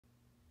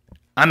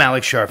I'm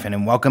Alex Charfen,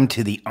 and welcome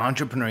to the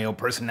Entrepreneurial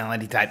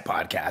Personality Type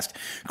podcast,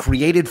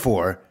 created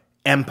for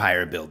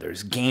empire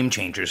builders, game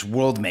changers,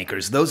 world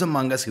makers, those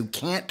among us who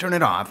can't turn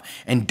it off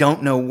and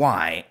don't know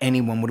why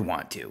anyone would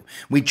want to.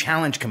 We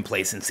challenge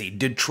complacency,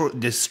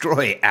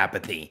 destroy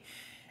apathy,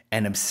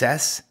 and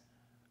obsess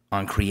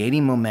on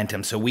creating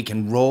momentum so we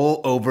can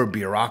roll over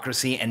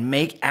bureaucracy and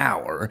make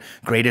our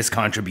greatest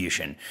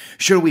contribution.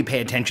 Sure, we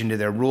pay attention to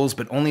their rules,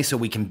 but only so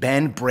we can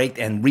bend, break,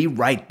 and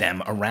rewrite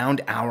them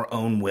around our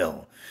own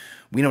will.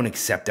 We don't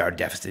accept our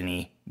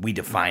destiny, we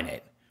define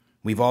it.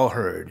 We've all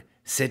heard,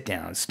 sit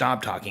down,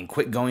 stop talking,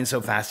 quit going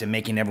so fast and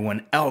making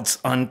everyone else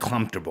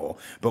uncomfortable,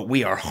 but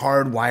we are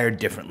hardwired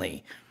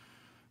differently.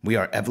 We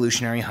are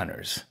evolutionary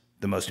hunters,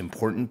 the most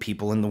important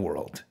people in the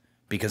world,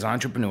 because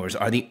entrepreneurs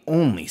are the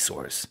only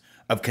source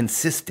of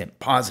consistent,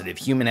 positive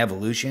human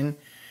evolution,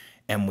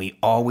 and we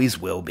always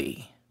will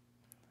be.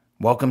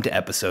 Welcome to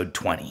episode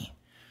 20.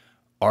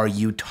 Are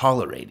you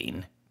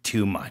tolerating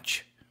too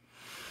much?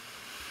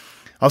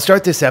 I'll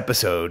start this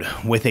episode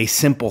with a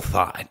simple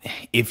thought.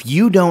 If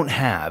you don't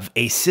have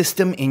a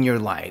system in your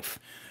life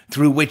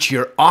through which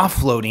you're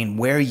offloading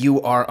where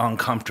you are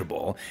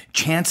uncomfortable,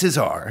 chances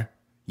are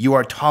you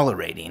are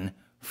tolerating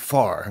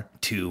far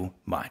too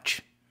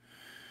much.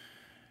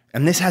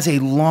 And this has a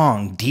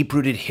long,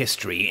 deep-rooted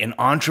history in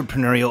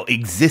entrepreneurial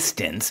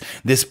existence,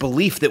 this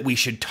belief that we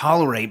should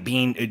tolerate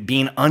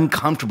being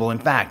uncomfortable. In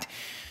fact,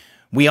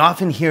 we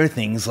often hear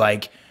things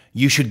like,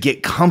 you should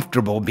get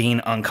comfortable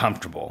being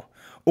uncomfortable,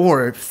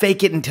 or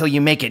fake it until you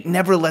make it,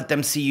 never let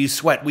them see you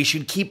sweat. We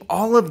should keep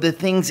all of the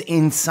things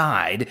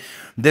inside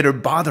that are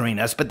bothering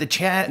us. But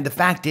the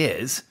fact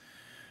is,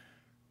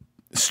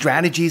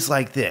 strategies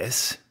like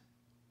this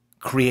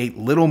create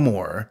little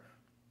more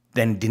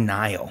than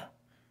denial.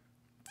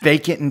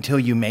 Fake it until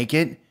you make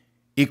it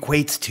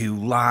equates to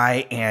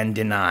lie and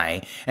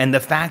deny. And the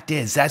fact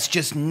is, that's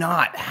just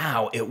not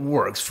how it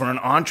works for an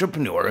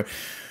entrepreneur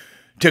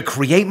to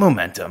create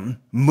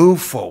momentum, move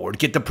forward,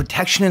 get the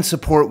protection and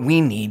support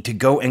we need to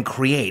go and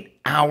create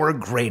our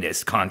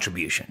greatest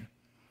contribution.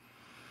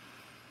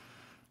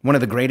 One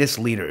of the greatest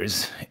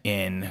leaders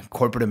in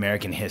corporate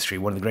American history,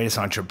 one of the greatest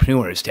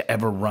entrepreneurs to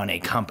ever run a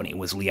company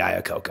was Lee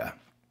Iacocca.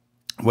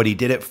 What he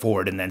did at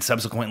Ford and then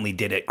subsequently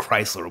did at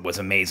Chrysler was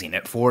amazing.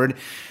 At Ford,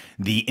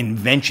 the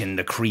invention,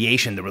 the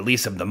creation, the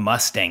release of the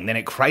Mustang. Then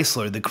at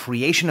Chrysler, the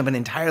creation of an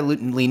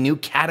entirely new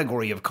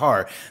category of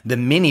car, the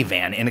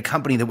minivan, in a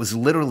company that was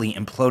literally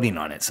imploding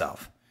on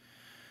itself.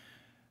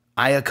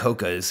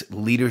 Iacocca's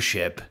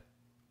leadership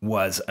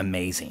was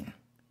amazing.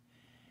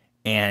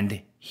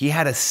 And he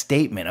had a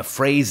statement, a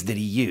phrase that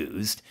he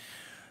used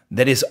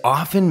that is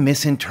often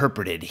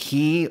misinterpreted.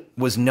 He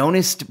was known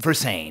for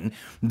saying,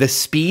 the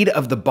speed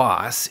of the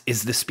boss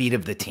is the speed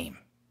of the team.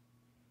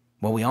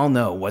 Well, we all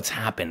know what's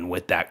happened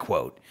with that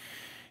quote.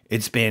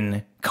 It's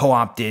been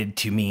co-opted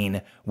to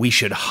mean we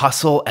should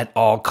hustle at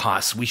all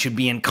costs. We should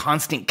be in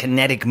constant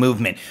kinetic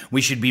movement.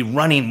 We should be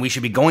running. We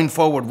should be going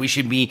forward. We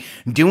should be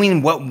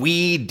doing what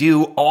we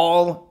do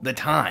all the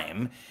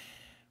time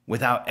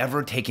without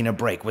ever taking a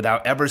break,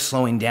 without ever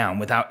slowing down,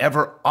 without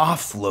ever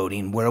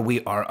offloading where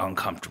we are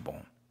uncomfortable.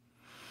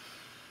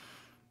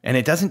 And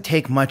it doesn't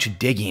take much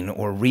digging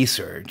or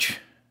research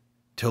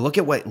to look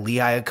at what Lee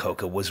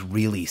Iacocca was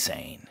really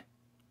saying.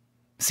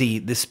 See,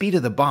 the speed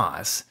of the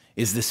boss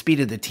is the speed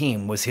of the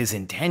team was his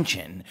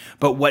intention,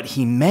 but what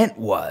he meant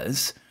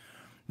was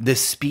the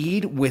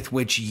speed with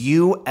which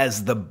you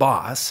as the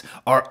boss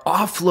are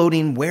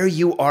offloading where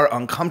you are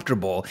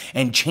uncomfortable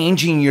and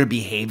changing your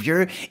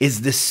behavior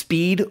is the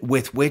speed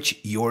with which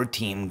your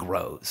team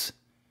grows.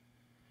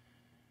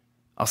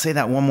 I'll say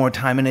that one more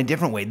time in a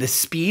different way. The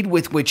speed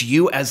with which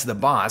you as the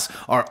boss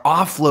are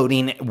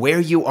offloading where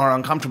you are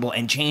uncomfortable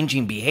and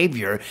changing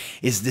behavior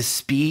is the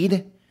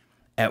speed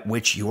at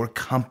which your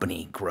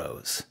company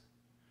grows.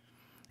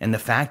 And the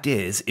fact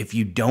is, if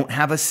you don't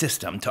have a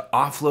system to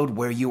offload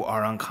where you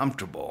are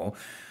uncomfortable,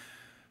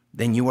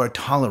 then you are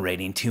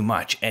tolerating too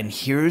much. And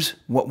here's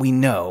what we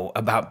know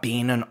about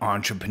being an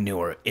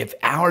entrepreneur. If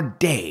our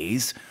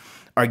days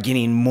are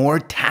getting more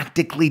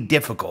tactically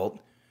difficult,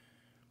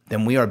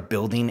 then we are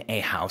building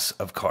a house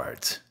of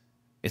cards.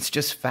 It's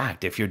just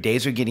fact. If your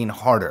days are getting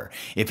harder,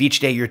 if each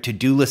day your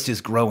to-do list is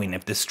growing,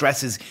 if the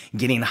stress is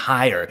getting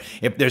higher,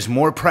 if there's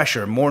more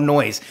pressure, more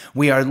noise,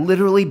 we are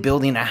literally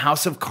building a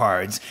house of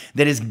cards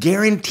that is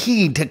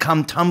guaranteed to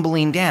come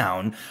tumbling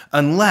down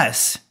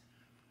unless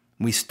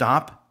we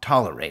stop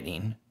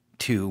tolerating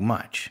too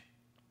much.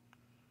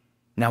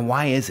 Now,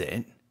 why is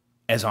it,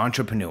 as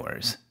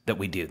entrepreneurs, that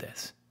we do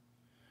this?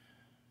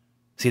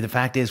 See, the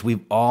fact is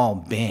we've all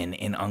been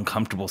in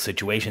uncomfortable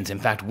situations. In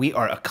fact, we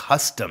are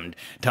accustomed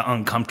to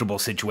uncomfortable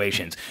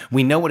situations.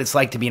 We know what it's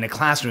like to be in a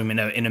classroom,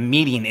 in a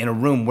meeting, in a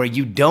room where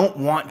you don't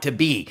want to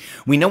be.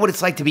 We know what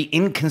it's like to be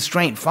in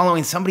constraint,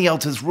 following somebody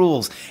else's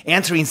rules,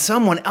 answering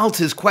someone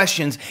else's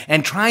questions,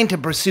 and trying to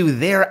pursue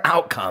their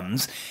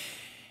outcomes.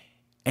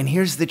 And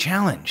here's the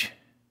challenge,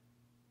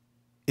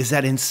 is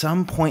that in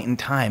some point in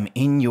time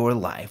in your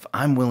life,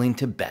 I'm willing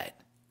to bet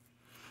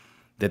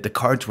that the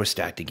cards were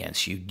stacked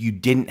against you. You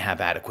didn't have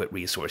adequate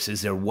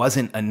resources. There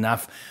wasn't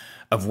enough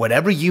of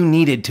whatever you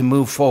needed to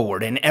move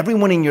forward. And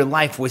everyone in your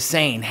life was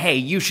saying, hey,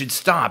 you should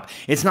stop.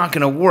 It's not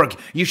going to work.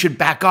 You should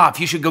back off.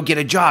 You should go get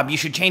a job. You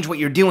should change what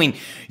you're doing.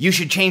 You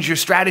should change your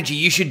strategy.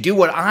 You should do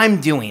what I'm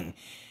doing.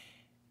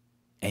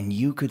 And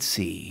you could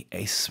see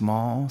a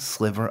small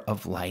sliver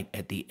of light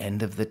at the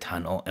end of the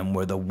tunnel, and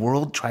where the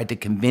world tried to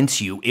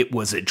convince you it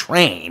was a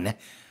train,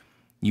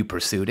 you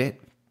pursued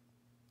it,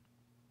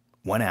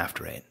 went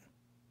after it,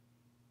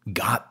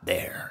 got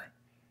there.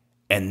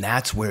 And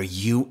that's where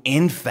you,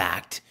 in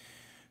fact,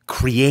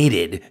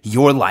 created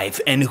your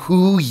life and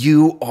who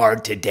you are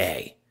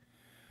today.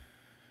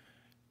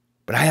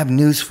 But I have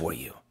news for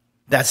you.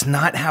 That's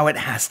not how it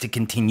has to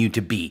continue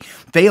to be.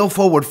 Fail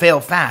forward, fail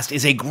fast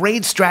is a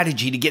great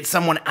strategy to get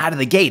someone out of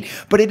the gate,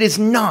 but it is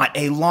not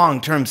a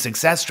long-term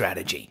success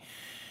strategy.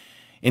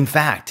 In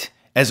fact,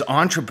 as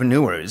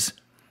entrepreneurs,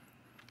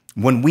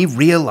 when we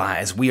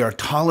realize we are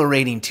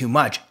tolerating too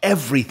much,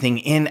 everything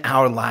in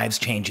our lives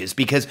changes,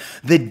 because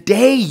the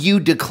day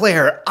you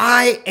declare,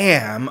 I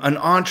am an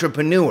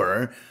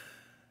entrepreneur,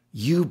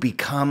 you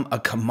become a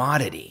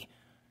commodity.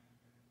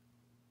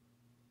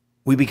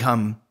 We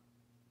become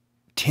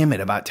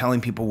timid about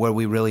telling people where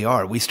we really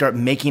are. We start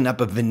making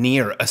up a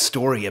veneer, a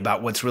story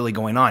about what's really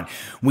going on.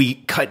 We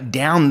cut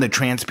down the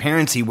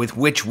transparency with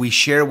which we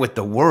share with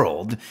the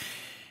world.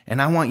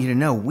 And I want you to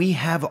know, we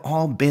have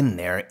all been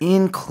there,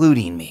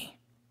 including me.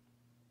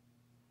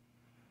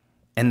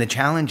 And the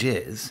challenge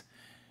is,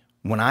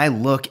 when I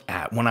look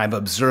at, when I've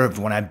observed,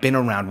 when I've been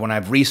around, when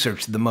I've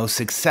researched the most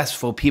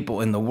successful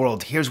people in the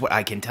world, here's what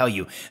I can tell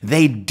you.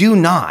 They do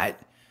not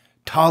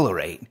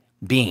tolerate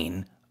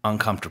being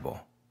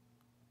uncomfortable.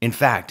 In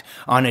fact,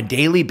 on a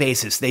daily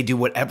basis, they do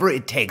whatever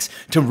it takes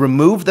to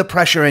remove the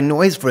pressure and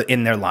noise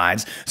in their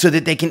lives so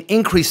that they can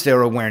increase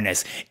their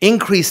awareness,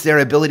 increase their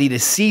ability to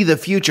see the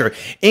future,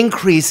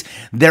 increase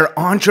their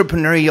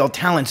entrepreneurial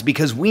talents,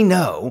 because we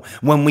know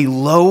when we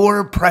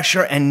lower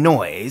pressure and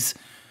noise,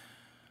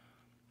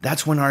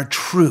 that's when our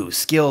true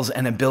skills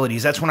and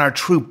abilities, that's when our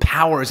true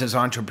powers as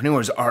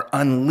entrepreneurs are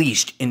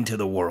unleashed into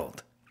the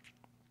world.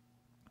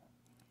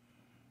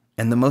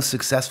 And the most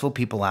successful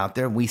people out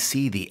there, we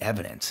see the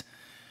evidence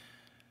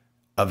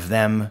of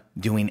them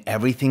doing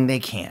everything they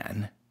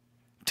can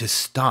to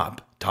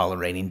stop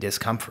tolerating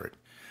discomfort.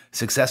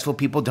 Successful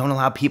people don't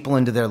allow people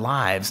into their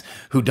lives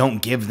who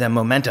don't give them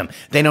momentum.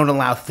 They don't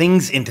allow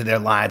things into their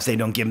lives they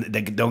don't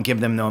give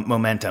them no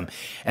momentum.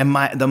 And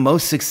the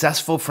most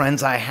successful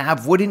friends I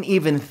have wouldn't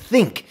even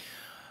think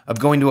of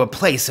going to a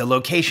place, a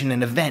location,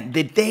 an event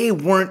that they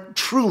weren't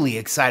truly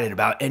excited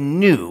about and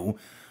knew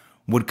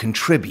would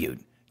contribute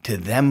to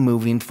them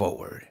moving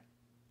forward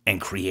and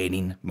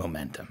creating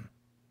momentum.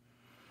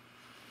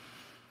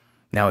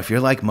 Now, if you're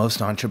like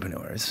most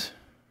entrepreneurs,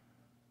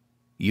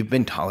 you've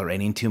been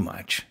tolerating too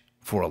much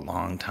for a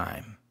long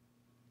time.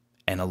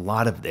 And a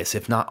lot of this,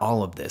 if not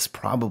all of this,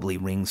 probably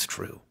rings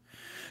true.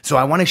 So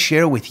I want to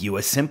share with you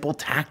a simple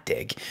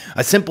tactic,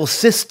 a simple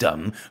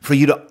system for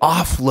you to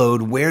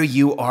offload where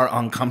you are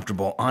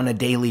uncomfortable on a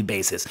daily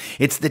basis.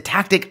 It's the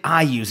tactic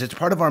I use. It's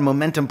part of our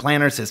Momentum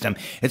Planner system.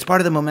 It's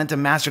part of the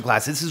Momentum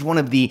Masterclass. This is one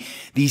of the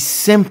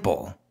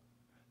simple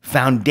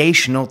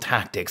foundational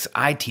tactics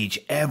I teach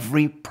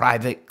every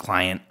private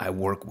client I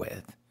work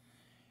with.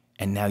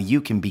 And now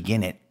you can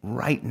begin it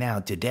right now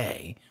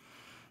today.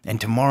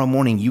 And tomorrow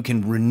morning you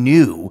can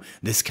renew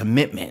this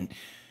commitment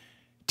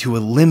to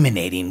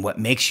eliminating what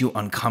makes you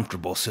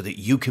uncomfortable so that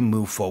you can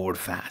move forward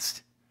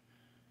fast.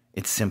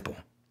 It's simple.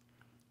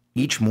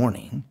 Each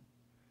morning,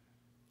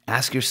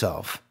 ask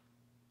yourself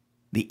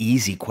the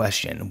easy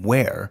question,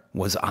 where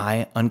was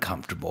I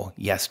uncomfortable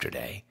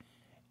yesterday?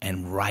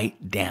 And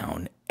write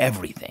down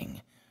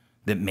everything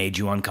that made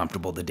you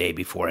uncomfortable the day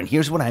before. And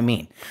here's what I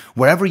mean.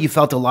 Wherever you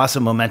felt a loss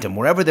of momentum,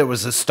 wherever there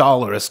was a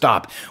stall or a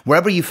stop,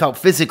 wherever you felt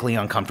physically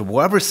uncomfortable,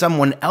 wherever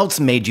someone else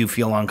made you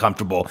feel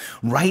uncomfortable,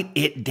 write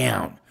it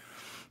down.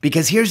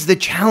 Because here's the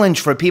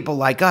challenge for people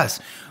like us.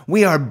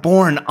 We are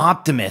born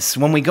optimists.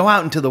 When we go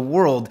out into the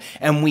world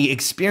and we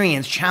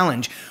experience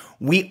challenge,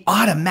 we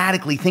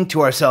automatically think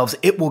to ourselves,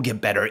 it will get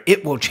better,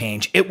 it will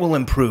change, it will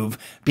improve,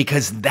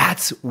 because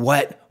that's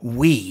what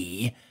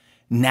we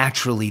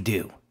naturally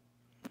do.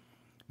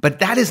 But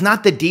that is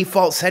not the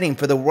default setting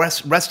for the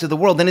rest of the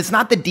world, and it's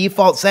not the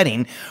default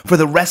setting for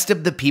the rest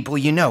of the people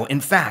you know. In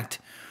fact,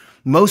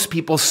 most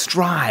people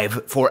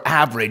strive for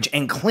average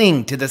and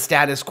cling to the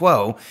status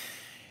quo.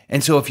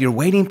 And so if you're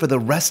waiting for the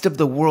rest of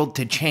the world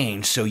to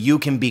change so you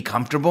can be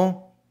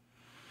comfortable,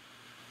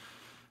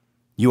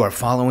 you are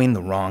following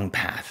the wrong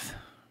path.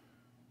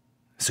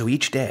 So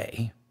each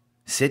day,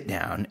 sit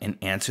down and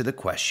answer the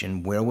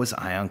question, where was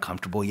I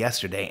uncomfortable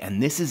yesterday?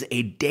 And this is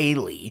a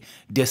daily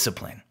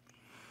discipline.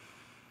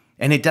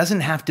 And it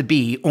doesn't have to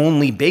be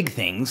only big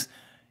things.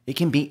 It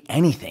can be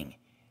anything.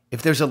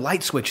 If there's a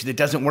light switch that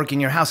doesn't work in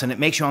your house and it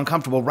makes you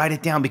uncomfortable, write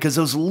it down, because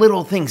those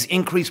little things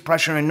increase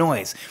pressure and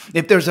noise.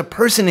 If there's a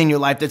person in your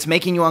life that's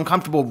making you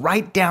uncomfortable,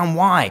 write down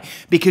why,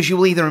 because you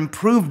will either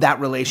improve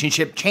that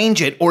relationship,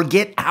 change it, or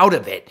get out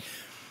of it.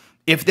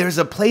 If there's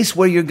a place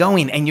where you're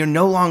going and you're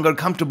no longer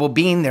comfortable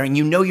being there and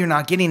you know you're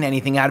not getting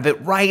anything out of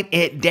it, write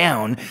it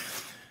down,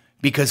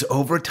 because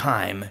over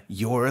time,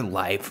 your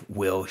life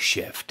will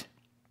shift.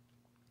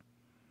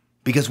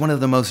 Because one of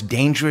the most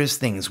dangerous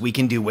things we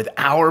can do with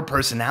our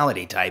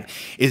personality type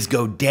is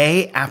go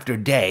day after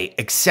day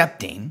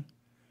accepting,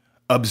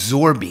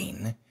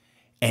 absorbing,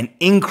 and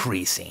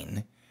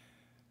increasing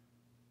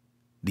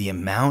the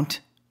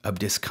amount of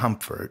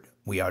discomfort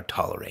we are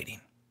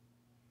tolerating.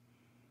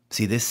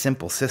 See, this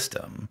simple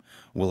system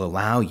will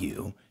allow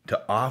you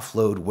to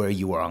offload where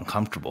you are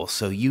uncomfortable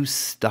so you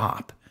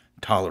stop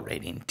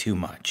tolerating too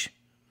much.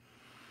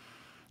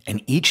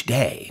 And each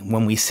day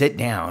when we sit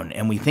down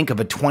and we think of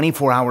a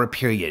 24-hour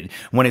period,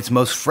 when it's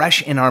most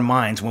fresh in our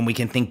minds, when we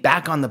can think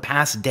back on the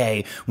past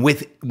day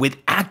with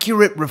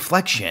accurate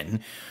reflection,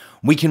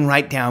 we can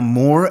write down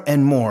more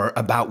and more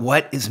about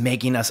what is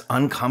making us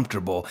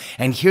uncomfortable.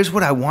 And here's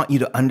what I want you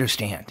to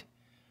understand.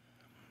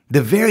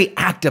 The very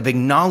act of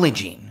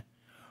acknowledging,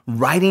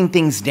 writing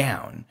things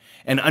down,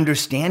 and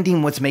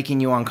understanding what's making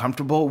you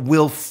uncomfortable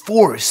will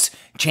force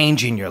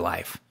change in your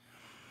life.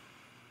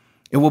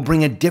 It will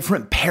bring a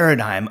different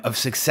paradigm of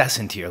success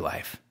into your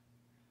life.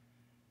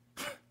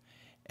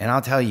 And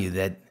I'll tell you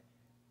that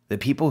the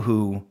people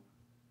who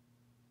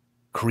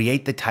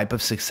create the type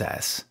of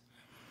success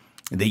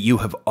that you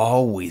have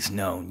always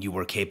known you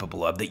were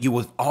capable of, that you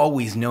have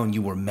always known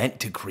you were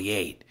meant to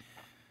create,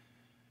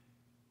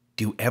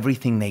 do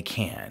everything they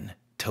can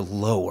to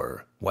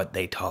lower what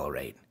they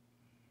tolerate.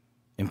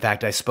 In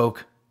fact, I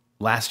spoke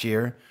last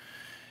year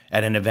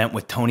at an event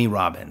with Tony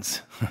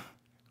Robbins. It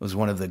was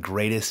one of the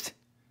greatest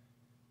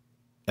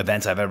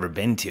events I've ever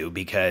been to,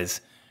 because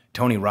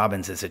Tony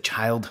Robbins is a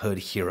childhood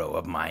hero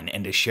of mine,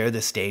 and to share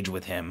the stage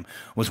with him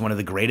was one of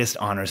the greatest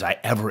honors I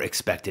ever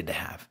expected to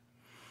have.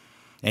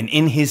 And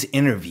in his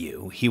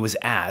interview, he was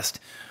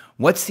asked,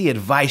 what's the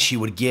advice you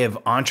would give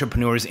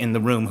entrepreneurs in the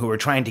room who are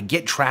trying to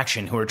get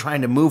traction, who are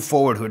trying to move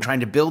forward, who are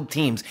trying to build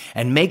teams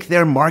and make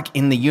their mark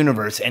in the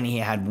universe? And he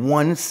had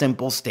one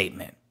simple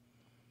statement: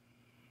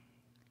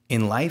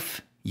 in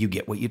life, you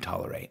get what you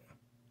tolerate.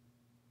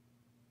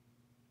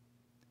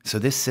 So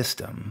this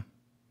system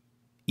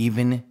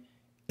even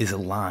is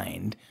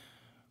aligned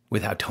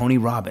with how Tony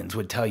Robbins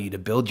would tell you to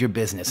build your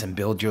business and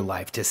build your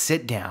life, to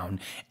sit down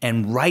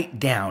and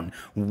write down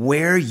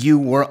where you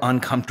were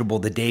uncomfortable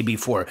the day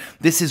before.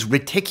 This is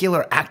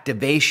reticular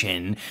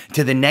activation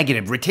to the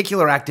negative,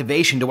 reticular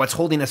activation to what's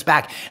holding us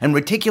back, and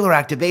reticular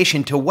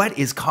activation to what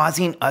is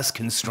causing us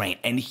constraint.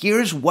 And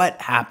here's what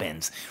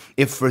happens.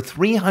 If for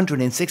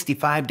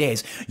 365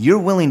 days you're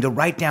willing to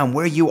write down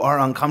where you are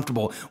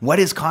uncomfortable, what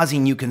is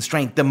causing you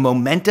constraint, the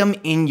momentum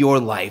in your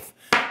life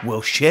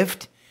will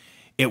shift,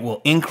 it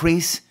will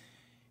increase,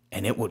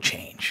 and it will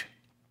change.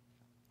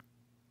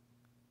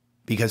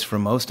 Because for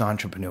most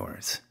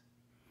entrepreneurs,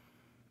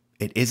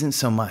 it isn't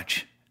so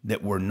much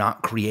that we're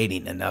not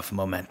creating enough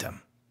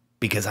momentum,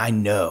 because I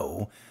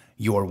know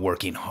you're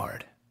working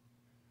hard.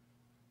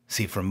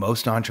 See, for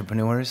most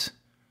entrepreneurs,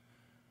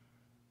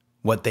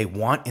 what they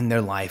want in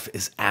their life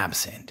is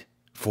absent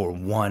for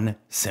one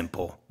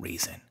simple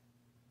reason.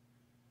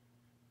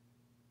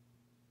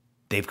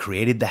 They've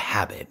created the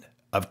habit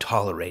of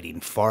tolerating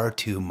far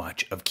too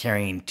much, of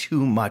carrying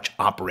too much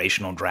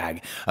operational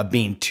drag, of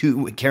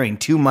carrying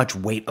too much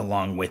weight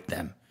along with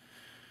them.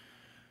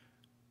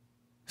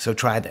 So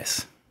try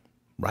this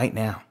right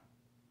now.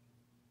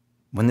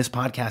 When this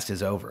podcast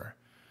is over,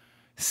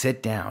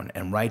 sit down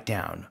and write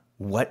down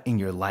what in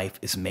your life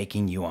is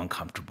making you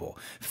uncomfortable.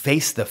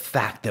 Face the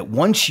fact that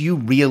once you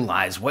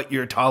realize what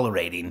you're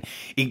tolerating,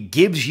 it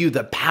gives you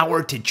the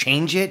power to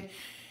change it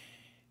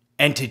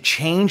and to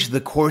change the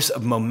course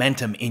of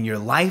momentum in your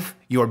life,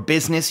 your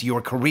business,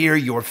 your career,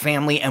 your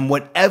family, and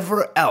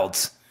whatever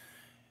else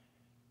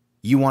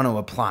you want to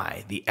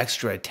apply the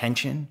extra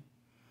attention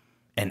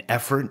and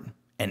effort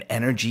and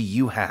energy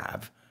you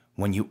have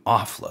when you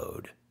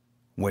offload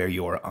where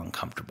you're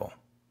uncomfortable.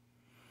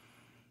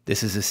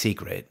 This is a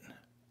secret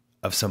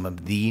of some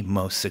of the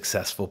most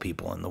successful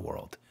people in the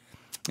world.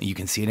 You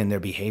can see it in their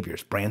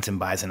behaviors. Branson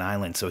buys an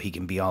island so he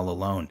can be all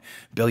alone.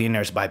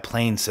 Billionaires buy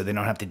planes so they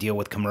don't have to deal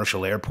with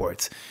commercial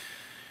airports.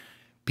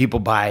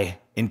 People buy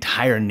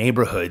entire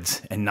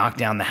neighborhoods and knock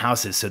down the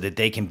houses so that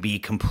they can be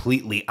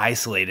completely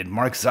isolated.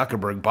 Mark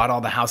Zuckerberg bought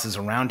all the houses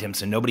around him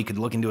so nobody could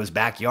look into his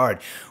backyard.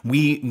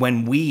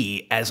 When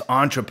we as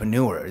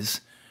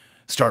entrepreneurs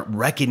start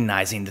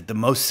recognizing that the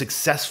most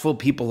successful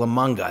people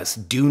among us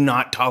do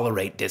not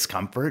tolerate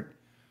discomfort,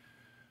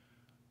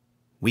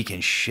 we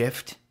can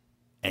shift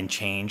and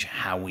change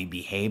how we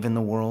behave in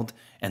the world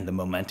and the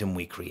momentum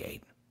we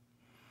create.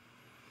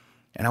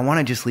 And I want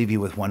to just leave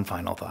you with one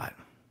final thought.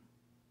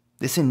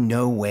 This in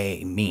no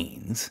way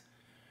means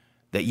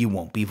that you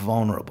won't be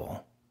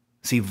vulnerable.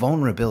 See,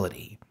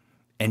 vulnerability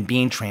and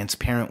being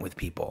transparent with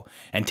people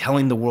and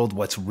telling the world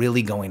what's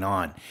really going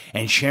on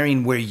and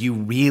sharing where you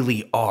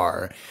really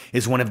are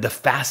is one of the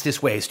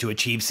fastest ways to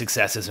achieve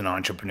success as an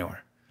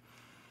entrepreneur.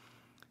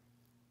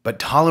 But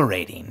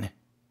tolerating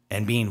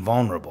and being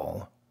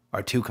vulnerable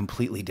are two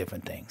completely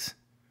different things.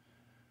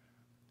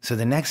 So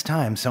the next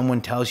time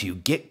someone tells you,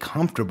 get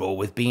comfortable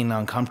with being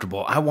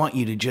uncomfortable, I want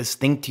you to just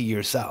think to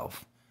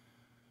yourself,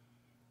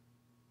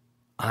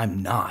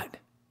 I'm not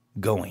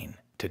going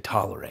to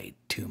tolerate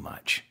too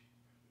much,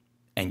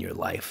 and your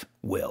life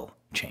will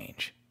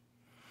change.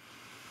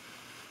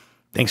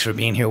 Thanks for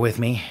being here with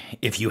me.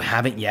 If you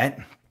haven't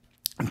yet,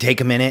 take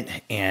a minute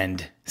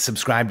and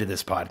subscribe to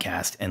this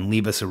podcast and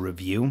leave us a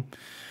review.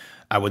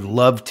 I would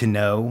love to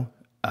know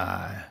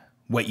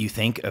what you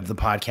think of the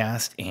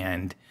podcast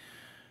and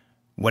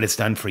what it's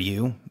done for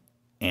you.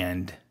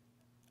 And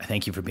I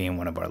thank you for being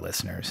one of our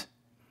listeners.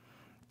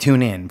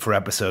 Tune in for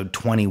episode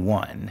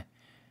 21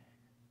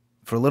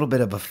 for a little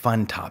bit of a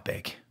fun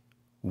topic: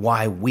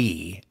 why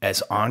we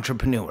as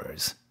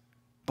entrepreneurs,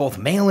 both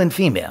male and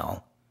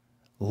female,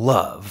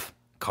 love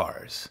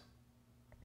cars.